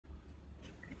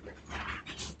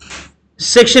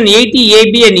section 80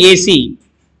 AB and AC,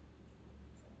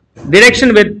 deduction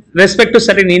with respect to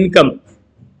certain income.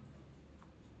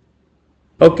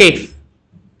 Okay,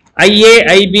 IA,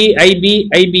 IB, IB,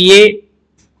 IBA,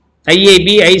 IAB,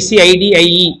 IC, ID,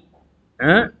 IE.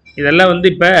 இதெல்லாம் வந்து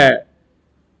இப்ப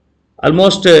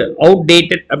almost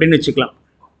outdated அப்படின்னு வச்சுக்கலாம்.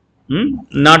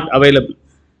 Not available.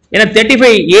 ஏன்னா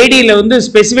 35 AD ல வந்து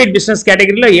ஸ்பெசிஃபைட் பிசினஸ்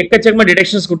கேட்டகரியில எக்கச்சக்கமா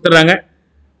டிடக்ஷன்ஸ் கொடுத்துறாங்க.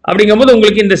 அப்படிங்கும்போது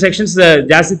உங்களுக்கு இந்த செக்ஷன்ஸ்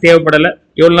ஜாஸ்தி தேவைப்படல.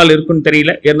 எவ்வளவு நாள் இருக்குன்னு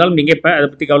தெரியல. இருந்தாலும் நீங்க இப்ப அதை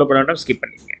பத்தி கவலைப்பட வேண்டாம், ஸ்கிப்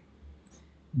பண்ணிக்கங்க.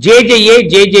 JJA,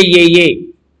 JJAA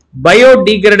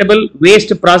biodegradable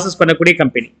waste process பண்ணக்கூடிய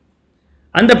கம்பெனி.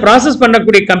 அந்த ப்ராசஸ்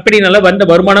பண்ணக்கூடிய கம்பெனினால வந்த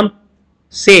வருமானம்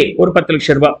ஒரு 10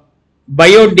 லட்சம் ரூபாய்.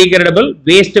 பயோடிகிரேடபிள்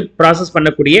வேஸ்ட் ப்ராசஸ்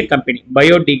பண்ணக்கூடிய கம்பெனி,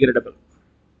 பயோடிகிரேடபிள்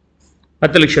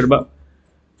 10 லட்சம் ரூபாய்.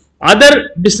 Other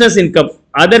business income,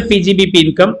 other PGBP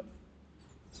income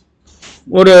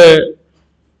ஒரு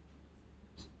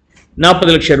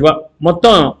 40 லட்சம் ரூபாய்.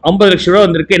 மொத்தம் 50 லட்சம் ரூபாய்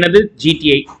வந்திருக்கு. என்னது?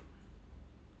 GTI.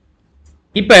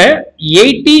 இப்ப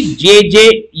 80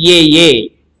 JJAA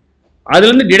அதுல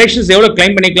இருந்து டிடக்ஷன்ஸ் எவ்வளவு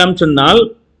கிளைம் பண்ணிக்கலாம் சொன்னால்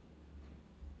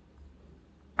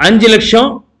 5 லட்சம்,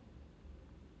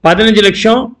 15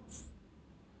 லட்சம்,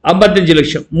 55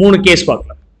 லட்சம், 3 கேஸ்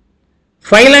பார்க்கலாம்.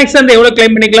 5 lakhs அந்த எவ்வளவு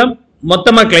கிளைம் பண்ணிக்கலாம்?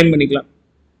 மொத்தமா கிளைம் பண்ணிக்கலாம்.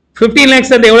 15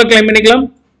 lakhs அந்த எவ்வளவு கிளைம் பண்ணிக்கலாம்?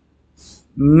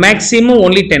 Maximum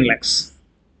only 10 lakhs.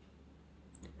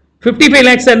 55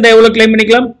 lakhs அந்த எவ்வளவு கிளைம்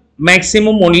பண்ணிக்கலாம்?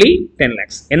 Maximum only 10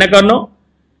 lakhs. என்ன காரணம்?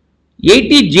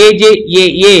 80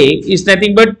 JJAA is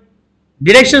nothing but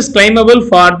deductions claimable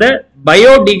for the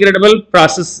biodegradable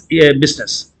process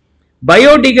business.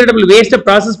 Biodegradable waste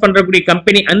process பண்றக்கூடிய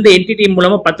company அந்த என்டிட்டி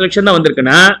மூலமா 10 லட்சம் தான்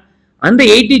வந்திருக்குன்னா அந்த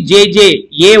 80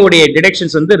 JJA உடைய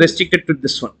deductions வந்து restricted to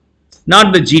this one, not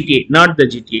the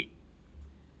GTA.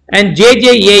 And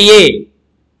JJAA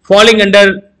falling under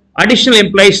additional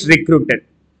employees recruited.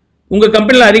 உங்க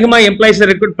கம்பெனில அதிகமா எம்ப்ளாயிஸ்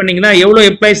ரெக்ரூட் பண்ணீங்கன்னா எவ்வளவு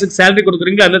எம்ப்ளாயிஸ்க்கு salary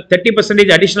கொடுக்குறீங்களோ அதுல 30%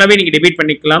 அடிஷனலாவே நீங்க டெபிட்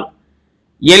பண்ணிக்கலாம்.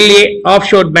 LA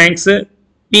offshore banks,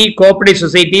 P cooperative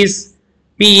societies,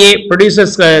 PA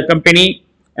producers company,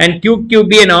 and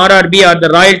QQB and RRB are the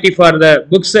royalty for the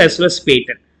books as well as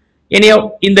patent. Anyhow,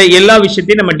 இந்த எல்லா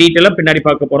விஷயத்தையும் நம்ம டீடைலா பின்னாடி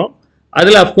பார்க்க போறோம்.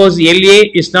 அதுல of course LA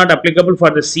is not applicable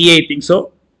for the CA, I think so.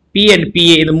 P and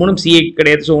PA இது மூணும் CA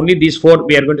கிடையாது. So only these four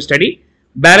we are going to study.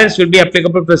 Balance will be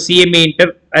applicable for CMA inter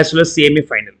as well as CMA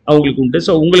final. அவங்களுக்கு உண்டு.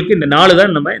 So உங்களுக்கு இந்த நாலு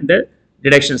தான் நம்ம இந்த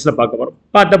டிடக்ஷன்ஸ்ல பார்க்க போறோம்.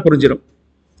 பார்த்தா புரிஞ்சிடும்.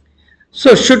 So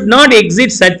should not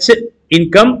exceed such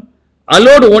income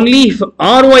allowed only if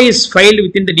ROI is filed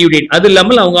within the due date. அது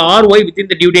இல்லாமல் அவங்க ROI within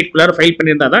the due date குள்ளார file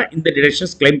பண்ணியிருந்தா தான் இந்த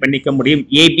டிடக்ஷன்ஸ் கிளைம் பண்ணிக்க முடியும்.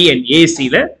 AB and AC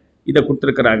ல இத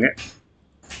கொடுத்திருக்காங்க.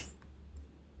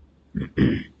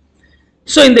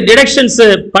 So இந்த டிடக்ஷன்ஸ்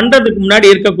பண்றதுக்கு முன்னாடி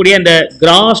இருக்கக்கூடிய அந்த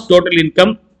gross total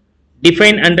income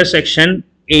defined under section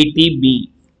 80B.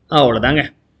 அவ்வளவுதாங்க.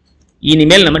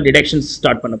 இனிமேல் நம்ம டிடக்ஷன்ஸ்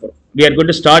ஸ்டார்ட் பண்ண போறோம். We are going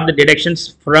to start the deductions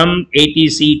from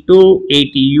 80C to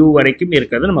 80U வரைக்கும்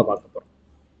இருக்கிறது நம்ம பார்க்க போறோம்.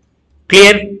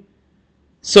 Clear?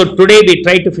 So today we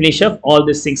try to finish up all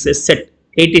these things as set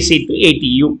 80C to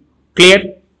 80U. Clear?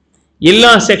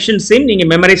 எல்லா செக்ஷன்ஸையும் நீங்க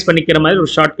மெமரைஸ் பண்ணிக்கிற மாதிரி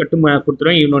ஒரு ஷார்ட் கட்டும்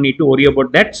கொடுத்துருவோம். You no need to worry about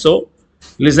that. So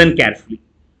listen carefully.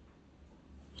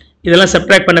 இதெல்லாம்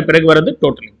சப்ட்ராக்ட் பண்ண பிறகு வரது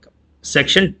டோட்டல் இன்கம்.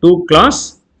 Section 2 clause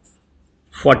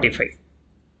 45.